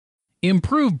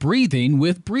Improve breathing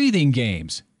with breathing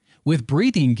games. With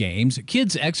breathing games,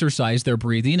 kids exercise their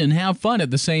breathing and have fun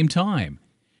at the same time.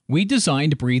 We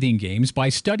designed breathing games by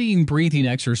studying breathing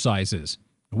exercises.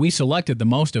 We selected the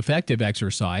most effective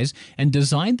exercise and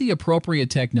designed the appropriate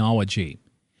technology.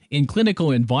 In clinical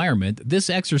environment, this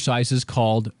exercise is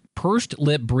called pursed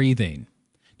lip breathing.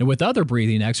 Now, with other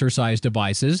breathing exercise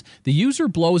devices, the user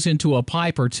blows into a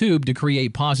pipe or tube to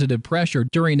create positive pressure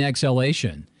during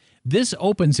exhalation. This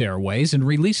opens airways and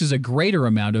releases a greater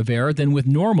amount of air than with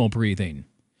normal breathing.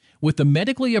 With the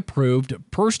medically approved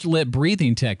pursed lip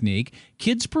breathing technique,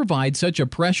 kids provide such a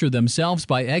pressure themselves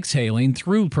by exhaling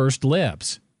through pursed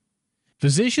lips.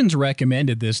 Physicians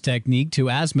recommended this technique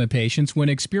to asthma patients when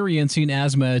experiencing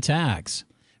asthma attacks.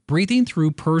 Breathing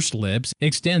through pursed lips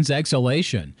extends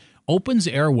exhalation, opens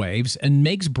airwaves, and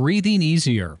makes breathing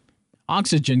easier.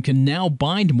 Oxygen can now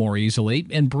bind more easily,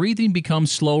 and breathing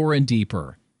becomes slower and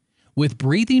deeper. With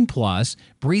Breathing Plus,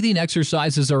 breathing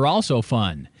exercises are also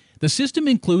fun. The system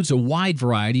includes a wide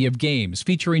variety of games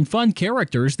featuring fun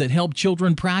characters that help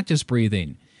children practice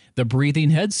breathing. The breathing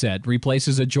headset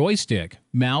replaces a joystick,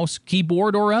 mouse,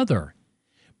 keyboard, or other.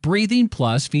 Breathing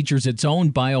Plus features its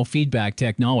own biofeedback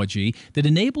technology that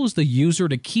enables the user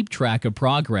to keep track of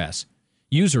progress.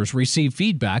 Users receive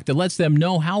feedback that lets them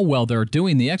know how well they're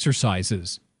doing the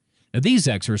exercises. Now, these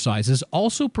exercises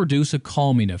also produce a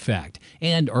calming effect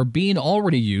and are being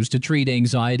already used to treat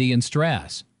anxiety and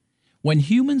stress. When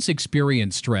humans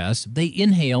experience stress, they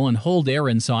inhale and hold air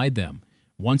inside them.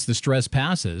 Once the stress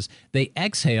passes, they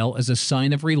exhale as a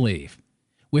sign of relief.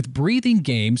 With breathing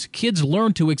games, kids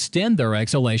learn to extend their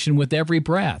exhalation with every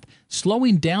breath,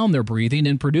 slowing down their breathing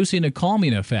and producing a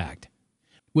calming effect.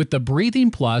 With the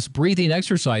Breathing Plus breathing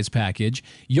exercise package,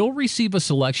 you'll receive a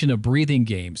selection of breathing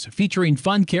games featuring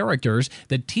fun characters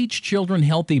that teach children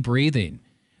healthy breathing.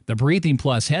 The Breathing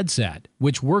Plus headset,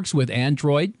 which works with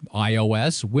Android,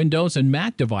 iOS, Windows, and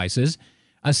Mac devices,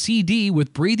 a CD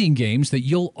with breathing games that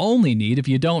you'll only need if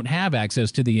you don't have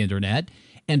access to the internet,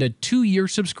 and a 2-year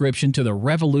subscription to the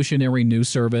revolutionary new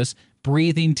service,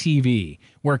 Breathing TV,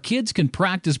 where kids can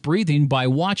practice breathing by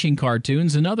watching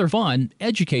cartoons and other fun,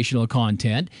 educational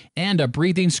content, and a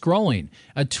breathing scrolling,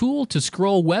 a tool to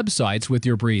scroll websites with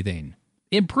your breathing.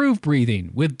 Improve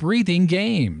breathing with breathing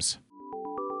games.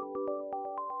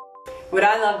 What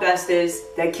I love best is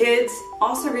that kids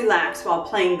also relax while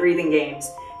playing breathing games.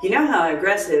 You know how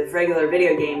aggressive regular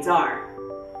video games are.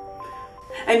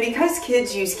 And because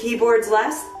kids use keyboards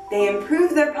less, they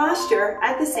improve their posture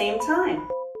at the same time.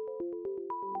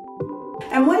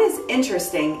 And what is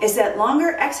interesting is that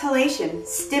longer exhalation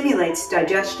stimulates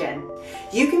digestion.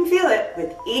 You can feel it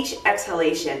with each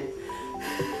exhalation.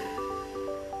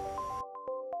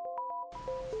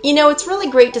 You know, it's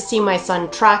really great to see my son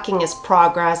tracking his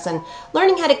progress and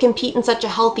learning how to compete in such a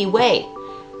healthy way.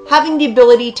 Having the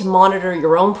ability to monitor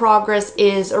your own progress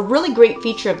is a really great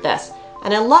feature of this,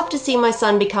 and I love to see my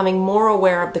son becoming more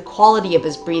aware of the quality of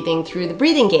his breathing through the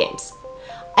breathing games.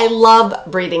 I love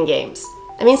breathing games.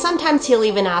 I mean, sometimes he'll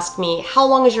even ask me, how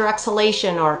long is your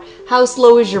exhalation, or how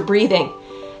slow is your breathing?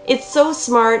 It's so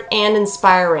smart and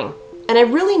inspiring, and I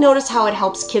really notice how it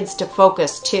helps kids to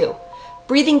focus too.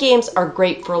 Breathing games are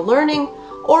great for learning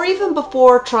or even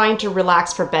before trying to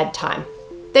relax for bedtime.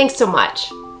 Thanks so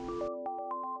much.